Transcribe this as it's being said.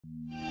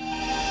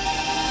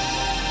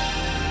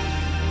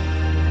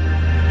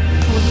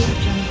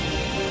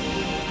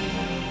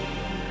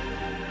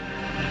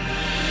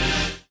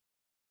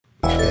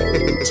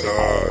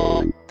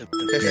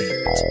Yeah.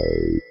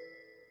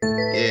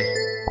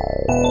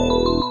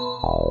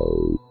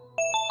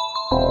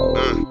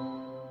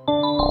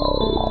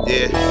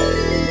 Yeah.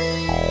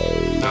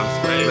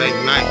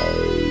 Late night.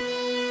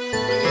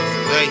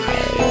 Late.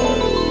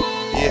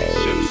 Yeah.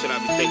 Should I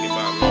be thinking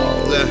about me?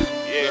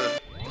 Yeah.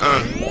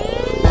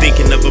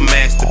 Thinking of a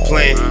master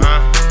plan.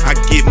 I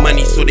get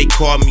money, so they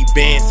call me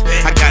Bandz.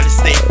 I gotta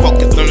stay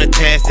focused on the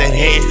task at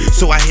hand,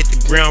 so I hit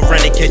the ground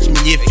running, catch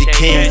me if you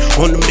can.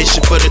 On the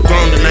mission for the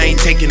throne, and I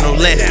ain't taking no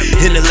less.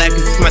 In the life,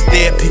 it's my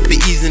therapy for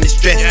easing the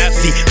stress.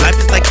 See, life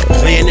is like the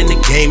plan in the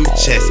game of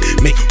chess.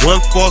 Make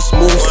one false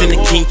move, send the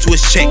king to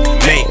his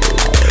checkmate.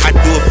 I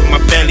do it for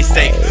my family's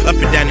sake, up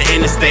and down the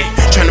interstate,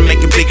 trying to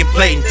make a bigger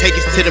plate and take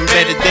us to them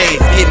better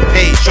days. Getting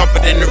paid sharper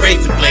than the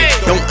razor blade.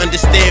 Don't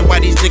understand why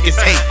these niggas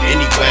hate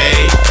anyway.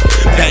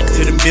 Back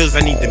to them bills,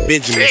 I need them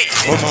Benjamins.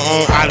 On my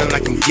own island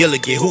like I'm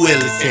Gilligan. Who ill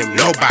is him?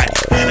 Nobody.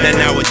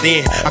 Now or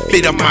then, I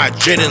fit up my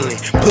adrenaline.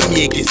 Put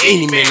me against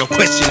any man, no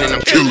questioning, I'm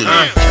killing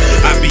it.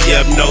 I be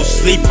up, no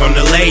sleep on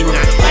the late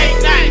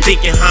night,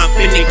 thinking how I'm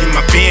finna get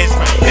my Bandz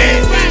right.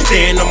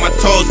 Staying on my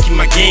toes, keep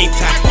my game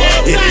tight.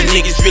 If the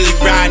niggas really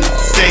riding at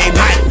the same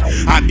height,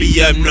 I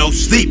be up, no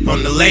sleep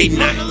on the late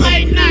night,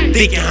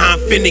 thinking how I'm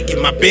finna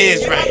get my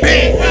Bandz right.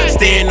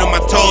 Staying on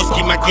my toes,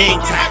 keep my game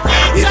tight.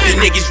 If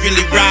the niggas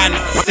really riding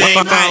at the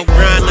same height,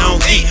 grind, I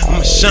don't eat,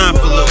 I'ma shine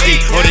for Lil D.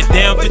 Hold it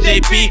down for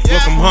JP,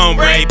 welcome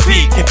home, Ray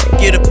P. Can't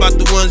forget about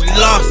the ones we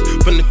lost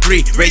from the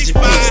 3. Raging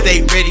peace,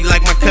 stay ready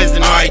like my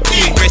cousin R.I.G.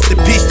 Rest in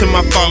peace to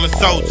my fallen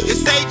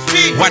soldiers.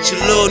 Watch your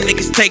little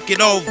niggas take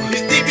it over.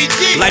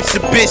 Life's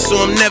a bitch, so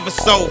I'm never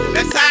sober.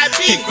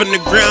 Kick from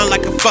the ground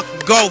like a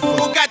fucking gopher.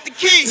 Who got the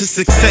key? To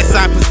success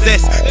I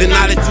possess, the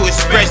knowledge to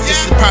express.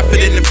 Just as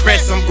profit in the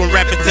press, I'm gon'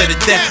 rap it to the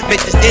death.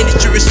 Make this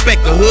industry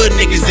respect the hood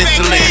niggas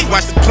intellect.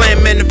 Watch the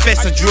plan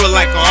manifest, I drew it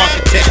like an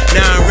architect.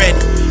 Now I'm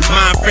ready,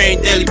 mind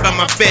frame daily by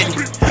my fetty.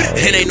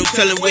 And ain't no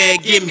telling where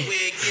it get me.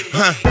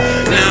 Now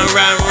I'm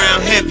riding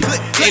around heavy,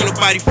 ain't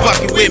nobody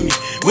fucking with me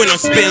when I'm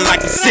spinning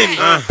like a semi.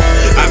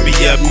 I be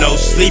up, no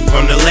sleep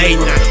on the late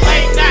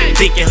night,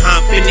 thinking how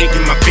I'm finna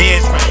get my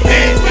Bandz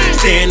right.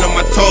 Staying on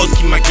my toes,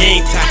 keep my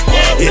game tight.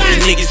 If the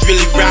niggas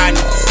really riding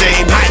at the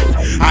same height,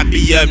 I be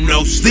up,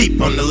 no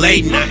sleep on the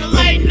late night,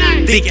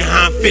 thinking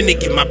how I'm finna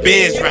get my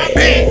Bandz right.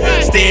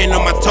 Staying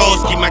on my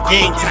toes, keep my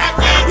game tight.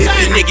 If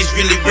the niggas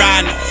really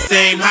riding at the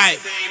same height.